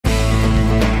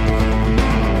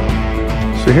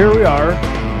So here we are.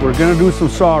 We're going to do some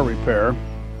saw repair.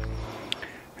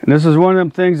 And this is one of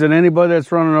them things that anybody that's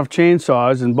running off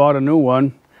chainsaws and bought a new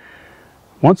one,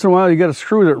 once in a while you get a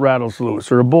screw that rattles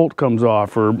loose, or a bolt comes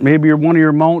off, or maybe one of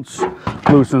your mounts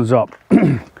loosens up.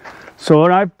 So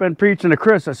when I've been preaching to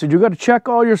Chris, I said, you got to check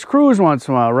all your screws once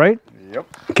in a while, right? Yep.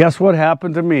 Guess what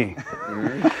happened to me?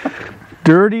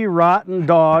 Dirty, rotten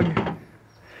dog.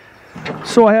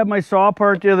 So I had my saw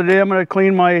part the other day. I'm going to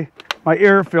clean my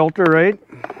air filter, right?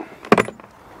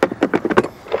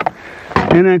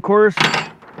 And then of course,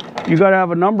 you got to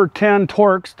have a number 10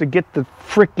 Torx to get the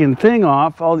freaking thing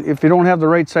off if you don't have the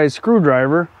right size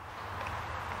screwdriver.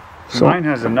 So mine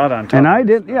has a nut on top. And I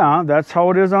did, yeah, that's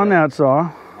how it is on that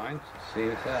saw. Mine, see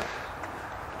what's that.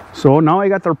 So now I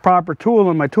got the proper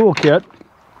tool in my toolkit.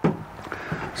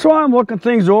 So I'm looking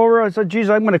things over. I said, geez,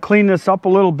 I'm going to clean this up a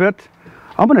little bit.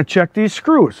 I'm going to check these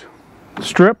screws.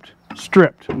 Stripped,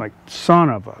 stripped. I'm like, son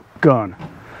of a gun.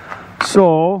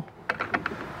 So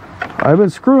I've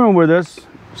been screwing with this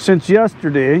since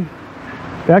yesterday,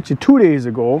 actually 2 days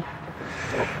ago,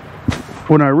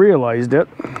 when I realized it.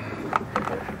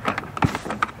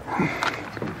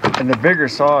 And the bigger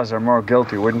saws are more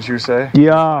guilty, wouldn't you say?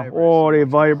 Yeah, oh, they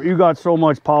vibrate. You got so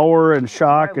much power and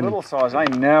shock. My little saws, I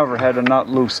never had a nut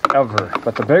loose ever,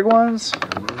 but the big ones,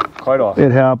 quite often.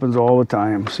 It happens all the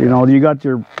time. So, you know, you got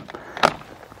your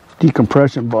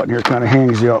decompression button here, kind of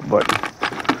hangs you up, but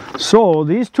so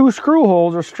these two screw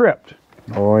holes are stripped.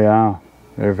 Oh yeah,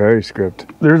 they're very stripped.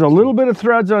 There's a little bit of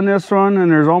threads on this one,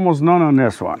 and there's almost none on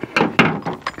this one.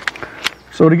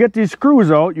 So to get these screws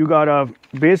out, you gotta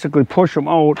basically push them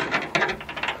out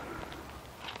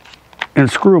and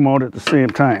screw them out at the same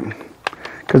time,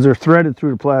 because they're threaded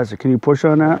through the plastic. Can you push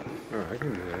on that? Oh, I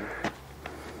can do that.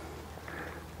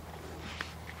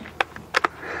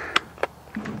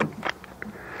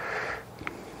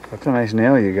 That's a nice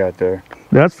nail you got there.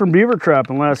 That's from beaver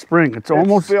trapping last spring. It's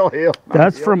almost still here.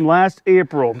 That's from last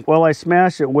April. Well, I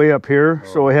smashed it way up here,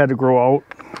 so it had to grow out.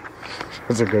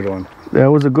 That's a good one. That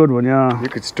was a good one, yeah. You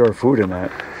could store food in that.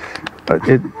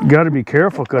 It got to be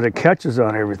careful because it catches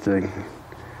on everything.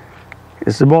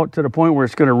 It's about to the point where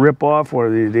it's going to rip off one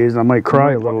of these days, and I might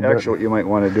cry a little bit. Actually, what you might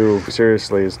want to do,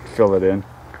 seriously, is fill it in.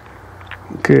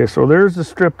 Okay, so there's the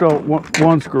stripped out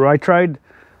one screw. I tried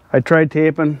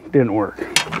taping, didn't work.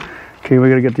 Okay, we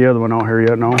got to get the other one out here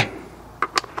yet now.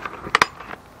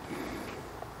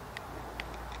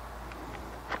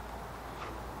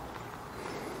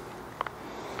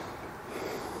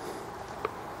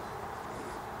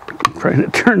 I'm trying to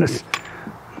turn this.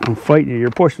 I'm fighting you. You're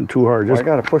pushing too hard. Well, I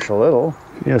got to push a little.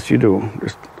 Yes, you do.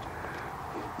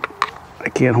 I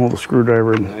can't hold the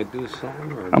screwdriver. Can I do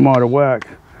something? Or I'm out of whack.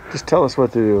 Just tell us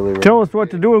what to do, Leroy. Tell us what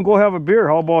to do and go have a beer.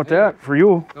 How about that for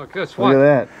you? Oh, guess what? Look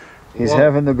at that. He's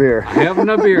having the beer. Having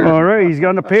a beer. All right, he's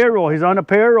on the payroll. He's on the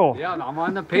payroll. Yeah, I'm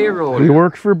on the payroll. He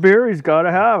works for beer. He's got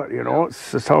to have it. You know,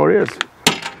 it's just how it is.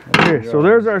 Okay, so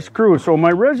there's our screw. So my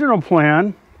original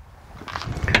plan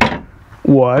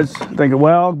was thinking,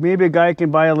 well, maybe a guy can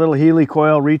buy a little Healy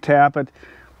coil, retap it.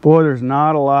 Boy, there's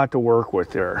not a lot to work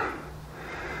with there.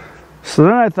 So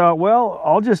then I thought, well,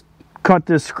 I'll just cut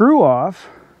this screw off,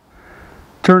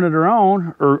 turn it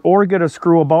around, or get a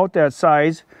screw about that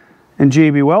size and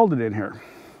JB weld it in here.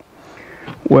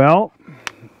 Well,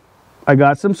 I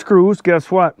got some screws. Guess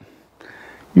what?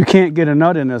 You can't get a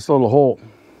nut in this little hole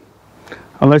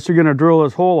unless you're going to drill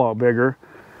this hole out bigger.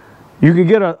 You can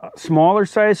get a smaller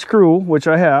size screw, which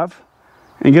I have,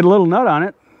 and get a little nut on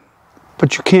it,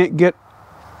 but you can't get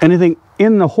anything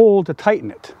in the hole to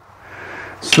tighten it.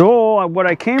 So what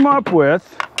I came up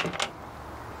with,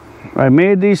 I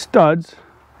made these studs,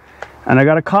 and I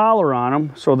got a collar on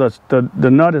them, so that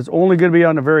the nut is only going to be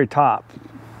on the very top.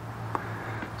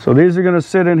 So these are going to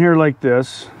sit in here like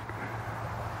this.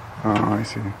 Oh, I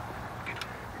see.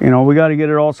 You know, we got to get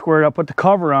it all squared up. Put the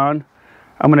cover on.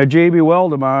 I'm going to JB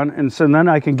weld them on, and so then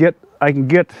I can get.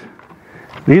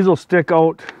 These will stick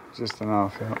out just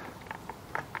enough. Yeah.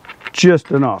 Just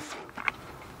enough.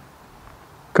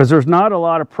 Because there's not a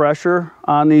lot of pressure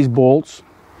on these bolts.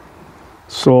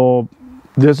 So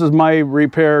this is my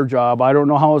repair job. I don't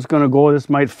know how it's going to go. This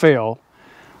might fail.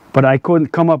 But I couldn't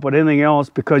come up with anything else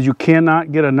because you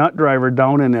cannot get a nut driver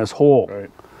down in this hole. Right.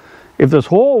 If this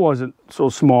hole wasn't so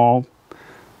small,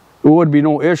 it would be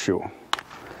no issue.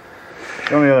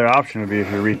 The only other option would be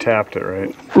if you retapped it,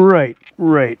 right? Right,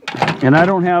 right. And I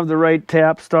don't have the right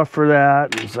tap stuff for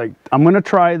that. It's like, I'm going to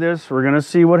try this. We're going to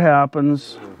see what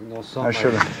happens. I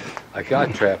should have. I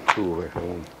got trap too at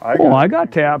home. I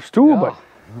got taps too, Yeah. but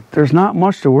there's not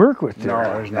much to work with there.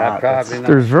 No, there's not. Probably not.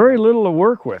 There's very little to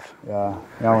work with. Yeah.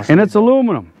 And it's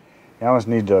aluminum. You almost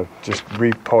need to just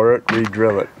re-pour it,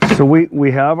 re-drill it. So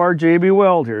we have our JB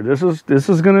weld here. This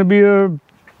is going to be a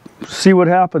see what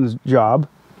happens job.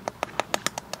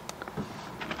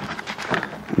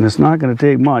 And it's not going to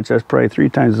take much. That's probably 3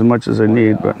 times as much as I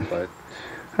need, but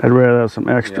I'd rather have some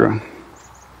extra. Yeah.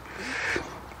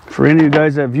 For any of you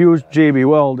guys that have used JB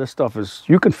Weld, this stuff is,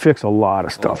 you can fix a lot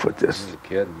of stuff with this. As a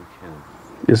kid, you can.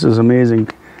 This is amazing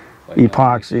But yeah,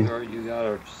 epoxy. make sure you got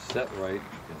it set right.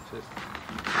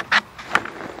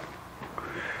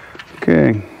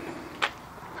 Okay.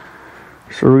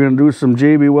 So we're going to do some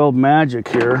JB Weld magic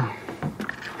here.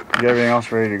 You got everything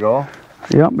else ready to go?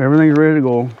 Yep, everything's ready to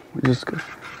go. We just got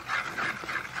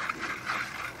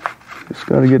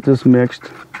to get this mixed.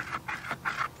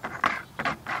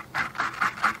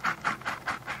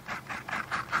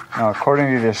 Now,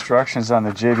 according to the instructions on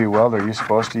the JB Weld, are you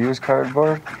supposed to use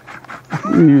cardboard?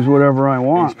 You can use whatever I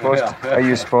want. Are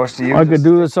you supposed to use? I could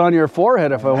do this on your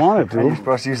forehead if I wanted Are you to.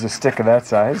 supposed to use a stick of that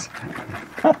size?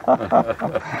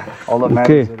 All that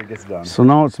matters is that it gets done. So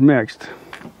now it's mixed. So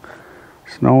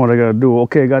now what I got to do?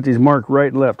 Okay, I got these marked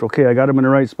right and left. Okay, I got them in the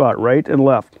right spot, right and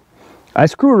left. I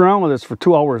screwed around with this for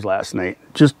 2 hours last night,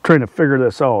 just trying to figure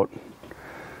this out.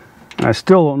 And I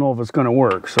still don't know if it's going to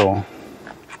work. So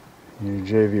Your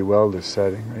JV Weld is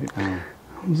setting right now.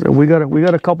 So we got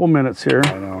a couple minutes here,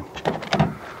 I know.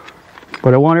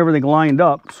 but I want everything lined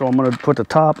up, so I'm going to put the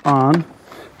top on.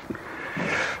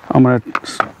 I'm going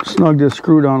to snug this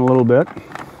screw down a little bit.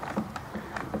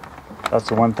 That's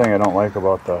the one thing I don't like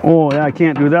about the. Oh yeah, I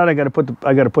can't do that. I got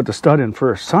to put the stud in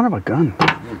first. Son of a gun!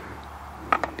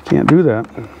 Can't do that.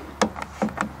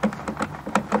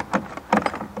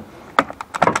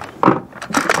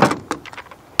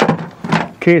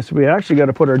 Okay, so we actually got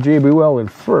to put our JB Weld in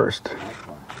first.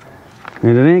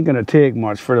 And it ain't going to take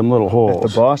much for them little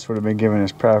holes. The boss would have been giving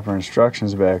us proper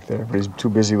instructions back there, but he's too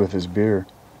busy with his beer.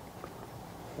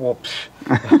 Whoops.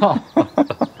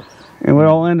 And what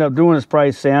I'll end up doing is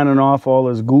probably sanding off all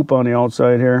this goop on the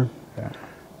outside here. Yeah.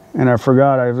 And I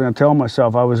forgot, I was going to tell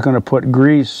myself I was going to put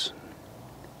grease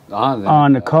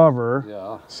on the cover.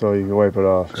 Yeah. So you can wipe it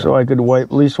off. So I could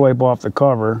at least wipe off the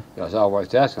cover. Because otherwise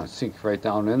that's going to sink right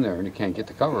down in there and you can't get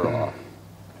the cover off.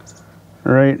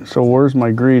 All right, so where's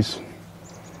my grease?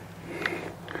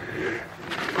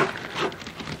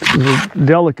 It's a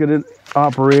delicate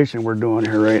operation we're doing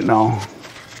here right now.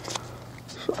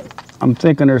 So I'm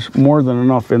thinking there's more than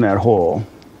enough in that hole.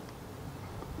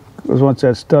 Because once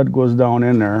that stud goes down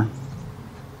in there,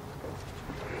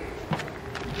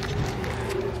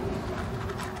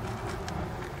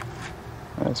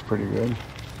 That's pretty good.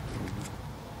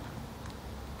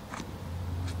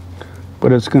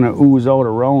 but it's going to ooze out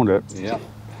around it. Yeah.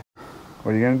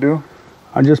 What are you gonna do?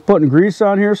 I'm just putting grease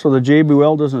on here so the JB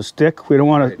Weld doesn't stick. We don't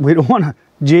want to. We don't want to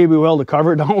JB Weld to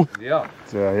cover it down. Yeah.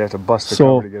 So you have to bust the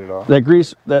So cover to get it off.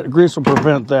 that grease will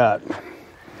prevent that.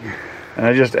 And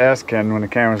I just asked Ken when the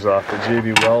camera's off, the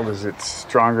JB Weld, is it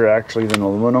stronger actually than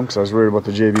aluminum? Because I was worried about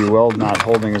the JB Weld not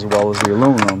holding as well as the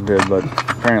aluminum did, but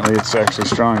apparently it's actually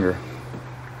stronger.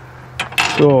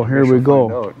 So here we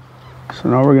go. So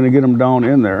now we're going to get them down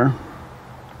in there.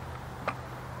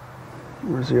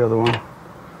 Where's the other one?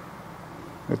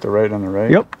 At the right on the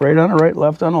right? Yep, right on the right,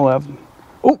 left on the left.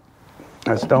 Oh,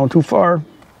 that's down too far.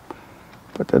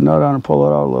 Put the nut on and pull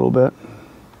it out a little bit.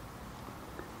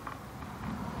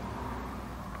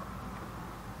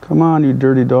 Come on, you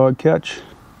dirty dog, catch.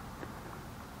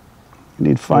 You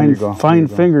need fine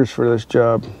fingers for this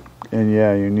job. And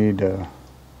yeah, you need, I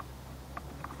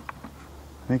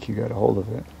think you got a hold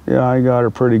of it. Yeah, I got her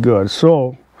pretty good.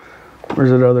 So, where's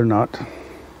that other nut?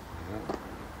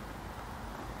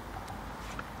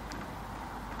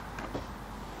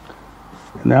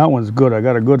 And that one's good. I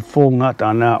got a good full nut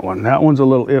on that one. That one's a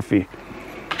little iffy.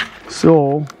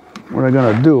 So, what I'm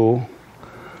gonna do,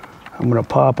 I'm gonna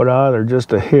pop it out of there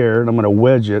just a hair and I'm gonna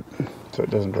wedge it So it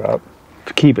doesn't drop.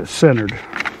 to keep it centered.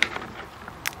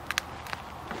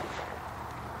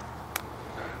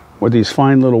 With these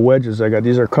fine little wedges I got.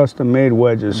 These are custom made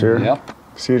wedges here. Yep.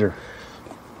 Cedar.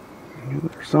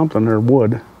 There's something, they're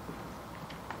wood.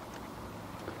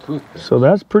 Toothpick. So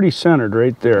that's pretty centered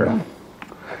right there.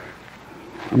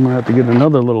 I'm gonna have to get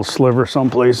another little sliver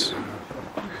someplace.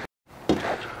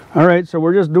 All right, so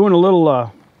we're just doing a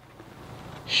little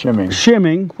Shimming.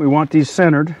 shimming. We want these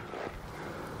centered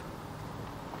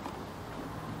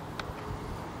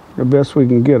the best we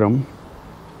can get them.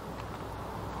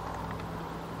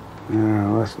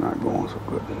 Yeah, that's not going so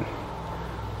good.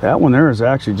 That one there is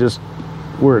actually just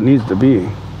where it needs to be.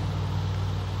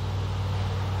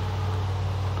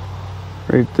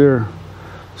 Right there.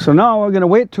 So now we're going to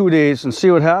wait 2 days and see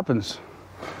what happens.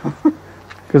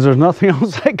 because there's nothing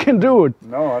else I can do.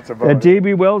 No, that's about That it.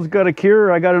 JB Weld's got a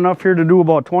cure. I got enough here to do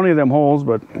about 20 of them holes,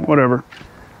 but whatever.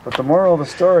 But the moral of the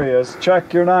story is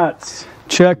check your nuts.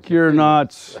 Check your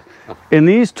nuts. And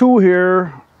these two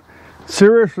here,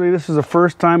 seriously, this is the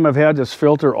first time I've had this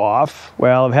filter off.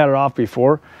 Well, I've had it off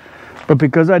before, but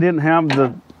because I didn't have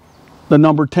the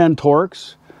number 10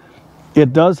 Torx,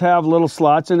 it does have little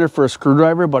slots in there for a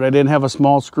screwdriver, but I didn't have a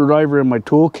small screwdriver in my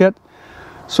toolkit.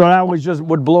 So I always just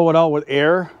would blow it out with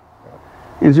air.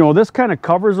 And you know, this kind of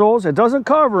covers those. It doesn't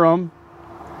cover them.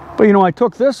 But you know, I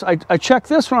took this, I checked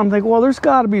this one, I'm thinking, well, there's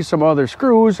got to be some other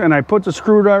screws. And I put the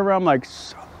screwdriver, I'm like,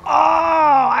 oh,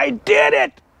 I did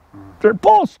it. They're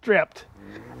both stripped.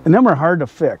 And them are hard to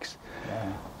fix.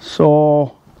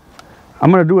 So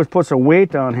I'm going to do is put some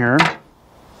weight down here.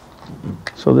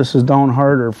 So this is down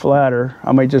harder, flatter.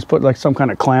 I might just put like some kind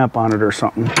of clamp on it or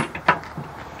something.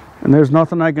 And there's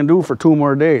nothing I can do for 2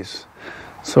 more days.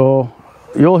 So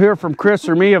you'll hear from Chris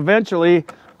or me eventually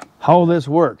how this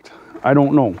worked. I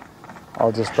don't know.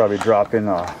 I'll just probably drop in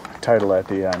a title at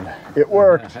the end. It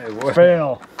worked. It worked.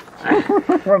 Fail.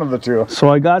 One of the two. So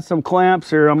I got some clamps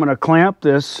here. I'm going to clamp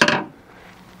this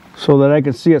so that I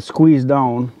can see it squeeze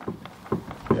down.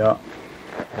 Yeah.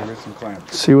 There's some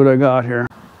clamps. See what I got here.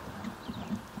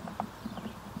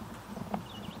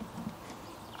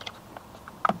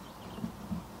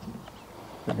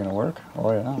 Is it gonna work?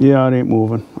 Oh yeah. Yeah, it ain't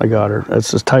moving. I got her.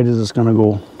 That's as tight as it's going to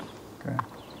go.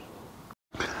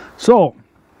 Okay. So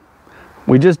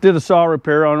we just did a saw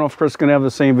repair. I don't know if Chris is going to have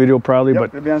the same video probably, Yep, but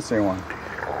it'll be on the same one.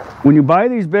 when you buy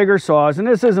these bigger saws, and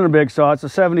this isn't a big saw, it's a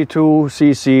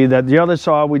 72cc, that the other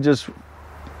saw we just,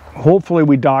 hopefully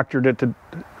we doctored it to,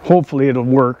 hopefully it'll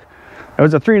work. It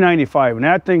was a 395, and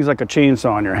that thing's like a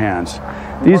chainsaw in your hands.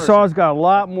 These saws got a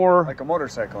lot more. Like a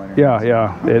motorcycle in here.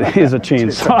 Yeah, it is a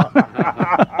chainsaw.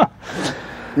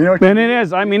 You know what And it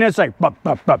is. I mean, it's like, bup,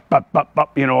 bup, bup, bup, bup,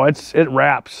 bup, you know, it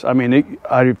wraps. I mean,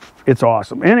 it's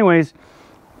awesome. Anyways,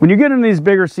 when you get in these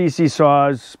bigger CC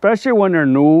saws, especially when they're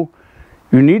new,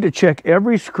 you need to check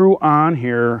every screw on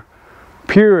here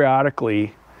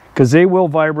periodically because they will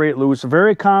vibrate loose.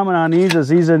 Very common on these is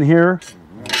these in here.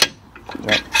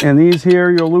 And these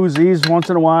here, you'll lose these once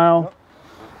in a while.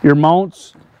 Your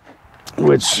mounts,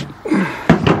 which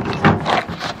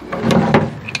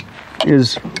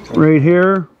is right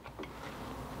here.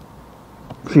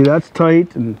 See, that's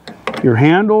tight. And your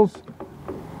handles,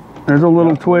 there's a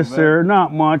little twist there.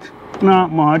 Not much,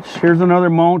 not much. Here's another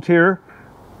mount here.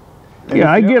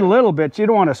 Yeah, I get a little bit. You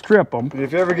don't want to strip them.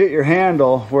 If you ever get your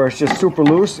handle where it's just super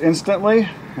loose instantly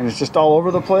and it's just all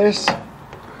over the place,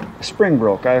 a spring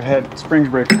broke. I've had springs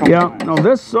break a couple times. No,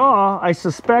 this saw, I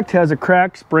suspect, has a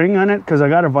cracked spring on it because I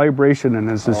got a vibration in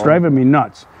this. It's driving me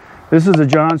nuts. This is a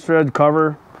John thread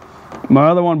cover. My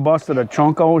other one busted a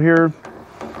chunk out here.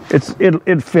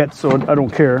 It fits, so I don't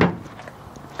care.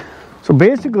 So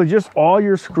basically just all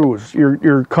your screws,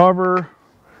 your cover,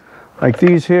 like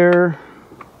these here.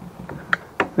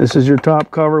 This is your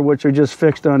top cover, which I just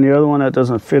fixed on the other one. That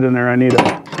doesn't fit in there. I need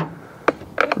a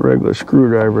regular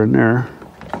screwdriver in there.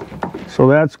 So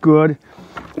that's good.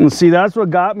 And see, that's what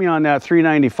got me on that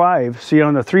 395. See,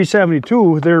 on the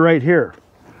 372, they're right here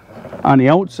on the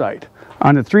outside.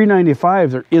 On the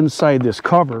 395, they're inside this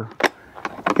cover,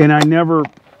 and I never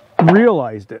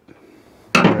realized it.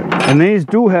 And these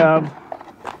do have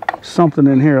something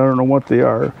in here. I don't know what they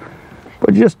are,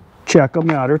 but just check them.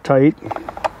 Yeah, they're tight.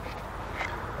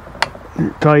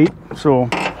 Tight. So,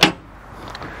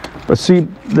 but see,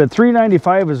 the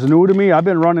 395 is new to me. I've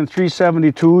been running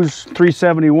 372s,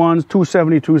 371s,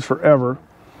 272s forever.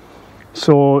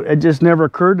 So it just never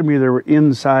occurred to me they were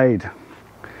inside.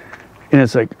 And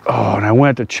it's like, oh, and I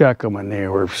went to check them and they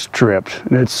were stripped.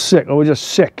 And it's sick. I was just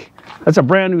sick. That's a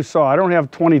brand new saw. I don't have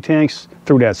 20 tanks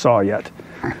through that saw yet.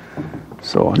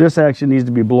 So this actually needs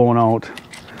to be blown out.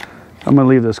 I'm going to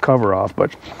leave this cover off,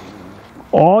 but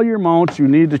all your mounts you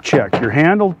need to check. Your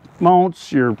handle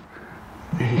mounts, your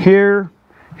here,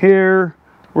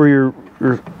 where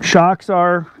your shocks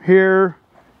are, here.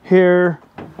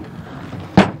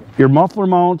 Your muffler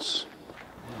mounts.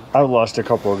 I've lost a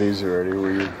couple of these already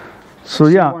where you So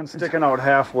see yeah, one sticking out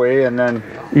halfway and then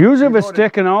usually if it's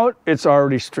sticking out, it's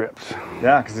already stripped.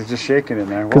 yeah, because it's just shaking in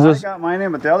there. Well, I it's- got mine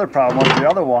in, but the other problem was the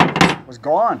other one was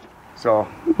gone. So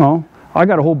Well, I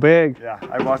got a whole bag. yeah,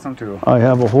 I bought some too I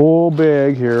have a whole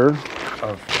bag here.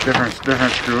 of different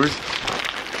screws,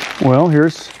 Well,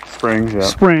 here's springs. Yeah.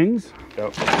 springs.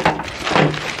 Yep.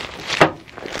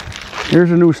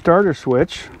 Here's a new starter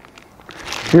switch.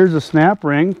 Here's a snap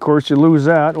ring. Of course, you lose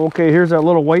that. Okay, here's that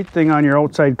little white thing on your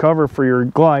outside cover for your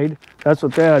glide. That's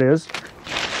what that is.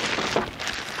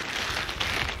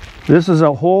 This is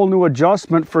a whole new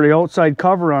adjustment for the outside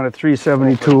cover on a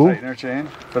 372. For the tightener chain?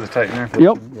 For the tightener?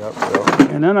 Yep. Yep.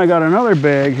 And then I got another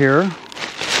bag here.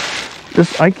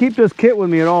 I keep this kit with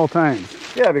me at all times.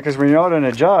 Yeah, because when you're out on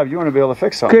a job, you want to be able to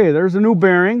fix something. Okay, there's a new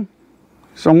bearing.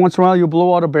 So once in a while you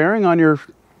blow out a bearing on your,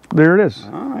 there it is.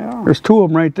 Oh, yeah. There's two of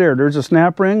them right there. There's the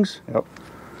snap rings. Yep.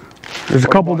 There's a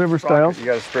couple different styles. You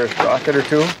got a spare sprocket or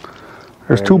two?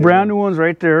 There's two brand new ones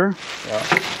right there.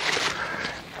 Yeah.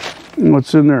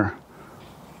 What's in there?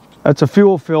 That's a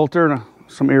fuel filter and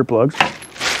some earplugs.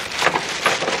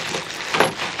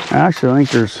 Actually, I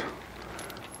think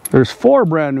there's 4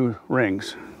 brand new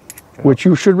rings, which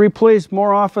you should replace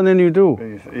more often than you do.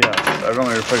 Yeah, I've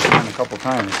only replaced mine a couple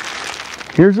times.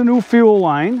 Here's a new fuel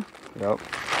line. Yep.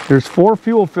 There's 4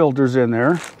 fuel filters in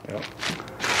there. Yep.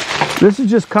 This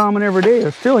is just common every day. I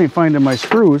still ain't finding my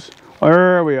screws.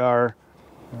 There we are.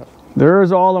 Yep.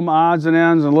 There's all them odds and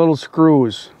ends and little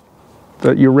screws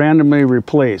that you randomly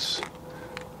replace.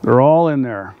 They're all in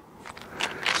there.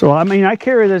 So, I mean, I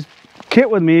carry this kit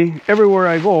with me everywhere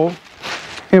I go.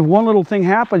 If one little thing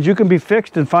happens, you can be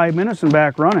fixed in 5 minutes and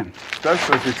back running.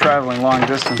 Especially if you're traveling long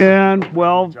distance. And,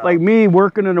 well, like me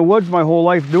working in the woods my whole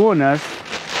life doing this,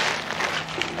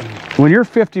 when you're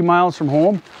 50 miles from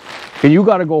home and you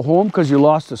got to go home because you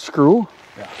lost a screw,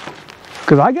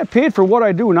 because I get paid for what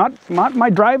I do, not my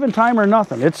driving time or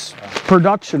nothing. It's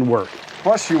production work.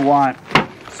 Plus you want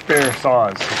spare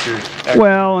saws.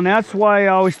 Well, and that's why I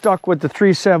always stuck with the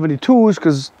 372s,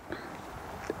 because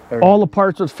all the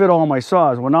parts would fit all my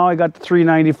saws. Well, now I got the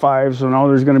 395s, so now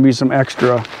there's going to be some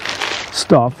extra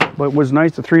stuff. But it was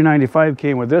nice the 395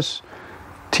 came with this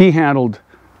T-handled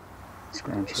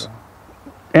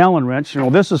Allen wrench. You know,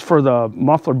 this is for the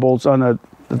muffler bolts on the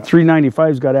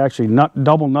 395's got actually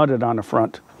double nutted on the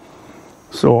front.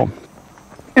 So,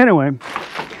 anyway,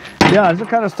 yeah, it's the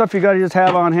kind of stuff you got to just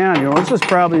have on hand. You know, this is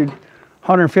probably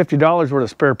 $150 worth of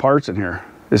spare parts in here.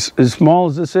 As small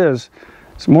as this is,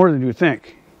 it's more than you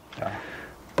think. Yeah.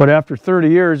 But after 30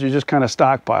 years, you just kind of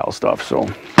stockpile stuff. So,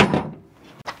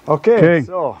 okay.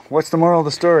 So what's the moral of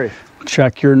the story?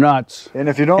 Check your nuts. And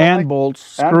if you don't like, bolts,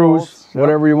 screws,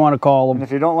 whatever you want to call them. And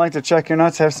if you don't like to check your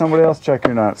nuts, have somebody else check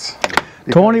your nuts.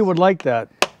 Tony would like that.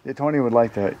 Yeah, Tony would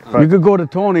like that. You could go to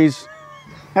Tony's.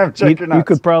 Check your nuts. You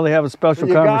could probably have a special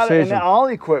conversation. And all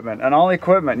equipment,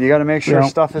 you got to make sure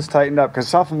stuff is tightened up, because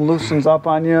stuff loosens up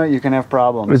on you, you can have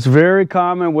problems. It's very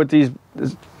common with these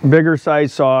bigger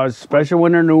size saws, especially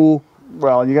when they're new.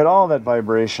 Well, you got all that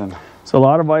vibration. It's a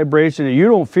lot of vibration, and you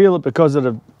don't feel it because of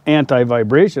the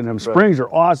anti-vibration. Them springs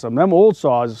are awesome. Them old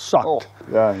saws sucked. Oh,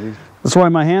 yeah. That's why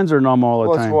my hands are numb all the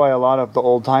time. That's why a lot of the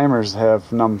old timers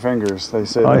have numb fingers. They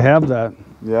say I have that.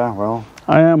 Yeah, well.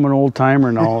 I am an old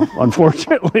timer now,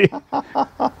 unfortunately.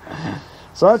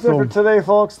 So that's it for today,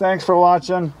 folks. Thanks for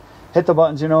watching. Hit the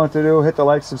buttons, you know what to do. Hit the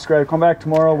like, subscribe. Come back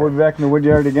tomorrow. We'll be back in the wood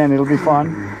yard again. It'll be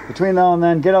fun. Between now and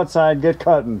then, get outside, get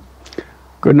cutting.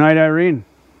 Good night, Irene.